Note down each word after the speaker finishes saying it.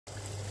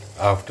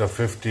After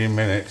 15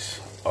 minutes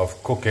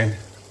of cooking,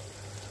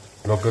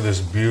 look at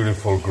this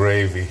beautiful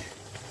gravy.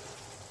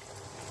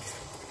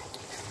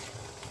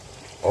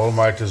 All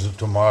my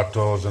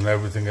tomatoes and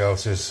everything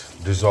else is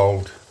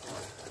dissolved.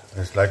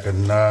 It's like a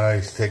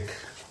nice thick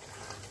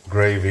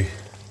gravy.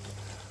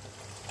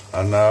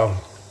 And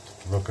now,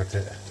 look at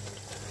it.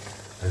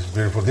 It's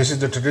beautiful. This is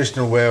the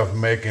traditional way of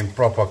making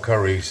proper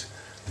curries.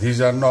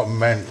 These are not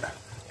meant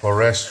for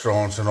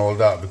restaurants and all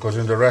that, because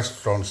in the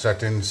restaurant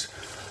settings,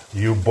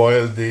 you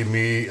boil the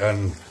meat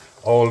and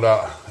all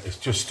that. It's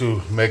just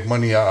to make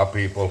money out of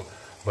people.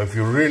 But if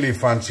you really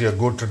fancy a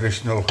good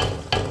traditional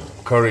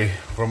curry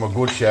from a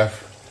good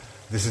chef,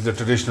 this is the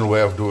traditional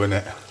way of doing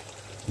it.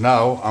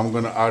 Now I'm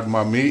gonna add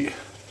my meat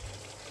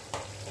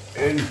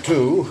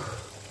into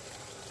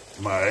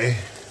my,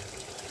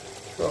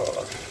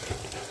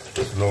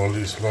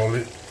 slowly,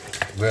 slowly.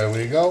 There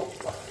we go.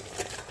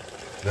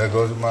 There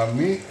goes my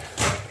meat.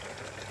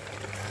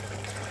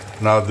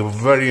 Now the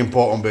very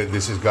important bit,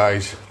 this is,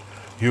 guys,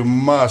 you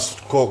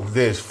must cook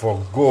this for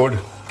good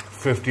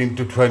 15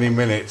 to 20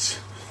 minutes.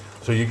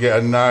 So you get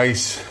a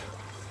nice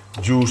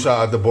juice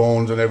out of the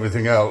bones and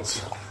everything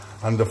else,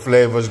 and the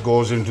flavors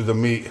goes into the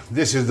meat.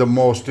 This is the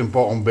most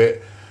important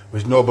bit,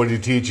 which nobody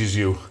teaches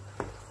you.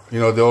 You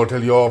know, they all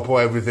tell you, oh,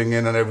 put everything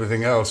in and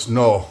everything else.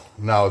 No.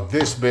 Now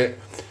this bit,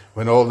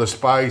 when all the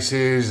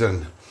spices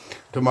and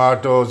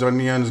tomatoes,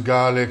 onions,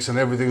 garlics and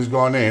everything's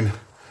gone in,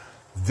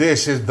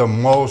 this is the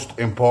most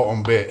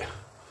important bit.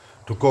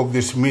 To cook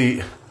this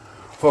meat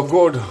for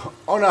good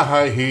on a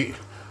high heat,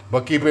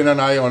 but keeping an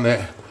eye on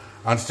it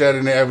and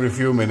stirring it every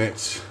few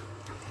minutes.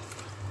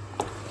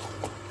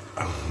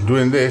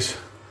 Doing this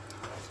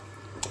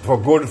for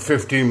good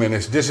 15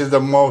 minutes. This is the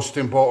most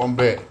important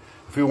bit.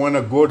 If you want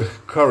a good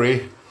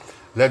curry,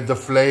 let the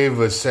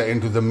flavors set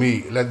into the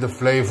meat. Let the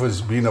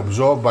flavors be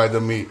absorbed by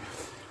the meat.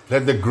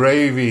 Let the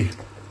gravy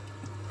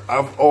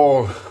have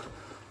all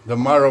the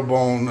marrow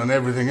bone and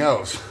everything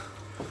else.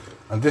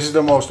 And this is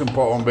the most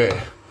important bit.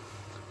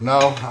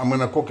 Now I'm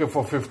gonna cook it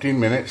for 15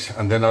 minutes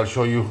and then I'll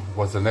show you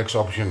what the next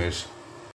option is.